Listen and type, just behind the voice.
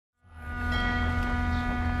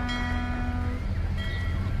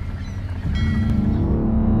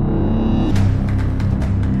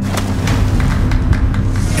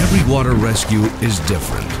Underwater rescue is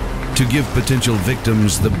different. To give potential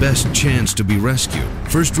victims the best chance to be rescued,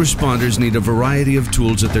 first responders need a variety of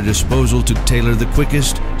tools at their disposal to tailor the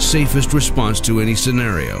quickest, safest response to any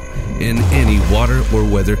scenario, in any water or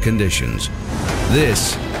weather conditions.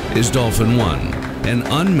 This is Dolphin 1, an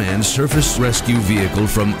unmanned surface rescue vehicle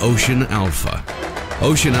from Oceanalpha.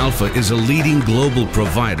 Oceanalpha is a leading global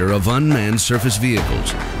provider of unmanned surface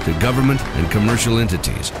vehicles to government and commercial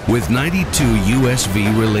entities with 92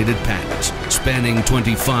 USV-related patents spanning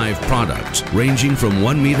 25 products ranging from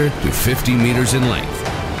 1 meter to 50 meters in length.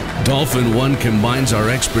 Dolphin 1 combines our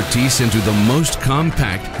expertise into the most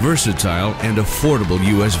compact, versatile, and affordable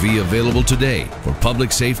USV available today for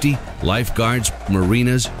public safety, lifeguards,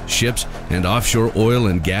 marinas, ships, and offshore oil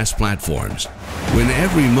and gas platforms. When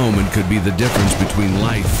every moment could be the difference between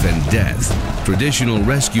life and death, traditional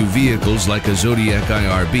rescue vehicles like a Zodiac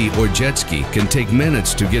IRB or jet ski can take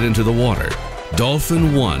minutes to get into the water.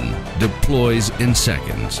 Dolphin 1 deploys in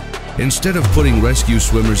seconds. Instead of putting rescue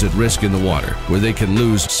swimmers at risk in the water, where they can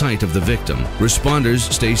lose sight of the victim,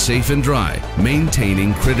 responders stay safe and dry,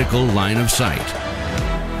 maintaining critical line of sight.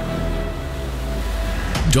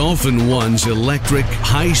 Dolphin 1's electric,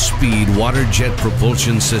 high-speed water jet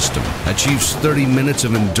propulsion system achieves 30 minutes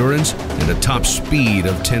of endurance and a top speed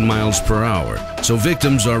of 10 miles per hour, so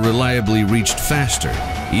victims are reliably reached faster,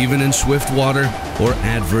 even in swift water or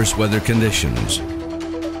adverse weather conditions.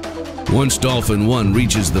 Once Dolphin 1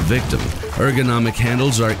 reaches the victim, ergonomic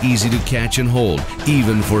handles are easy to catch and hold,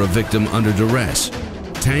 even for a victim under duress.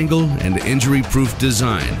 Tangle and injury-proof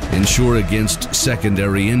design ensure against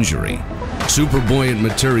secondary injury. Super buoyant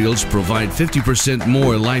materials provide 50%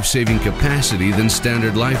 more life-saving capacity than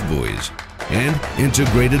standard life buoys. And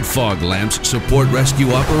integrated fog lamps support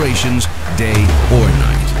rescue operations day or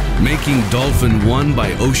night, making Dolphin 1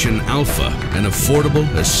 by Oceanalpha an affordable,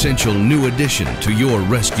 essential new addition to your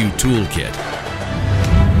rescue toolkit.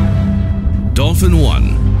 Dolphin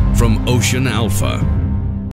 1 from Oceanalpha.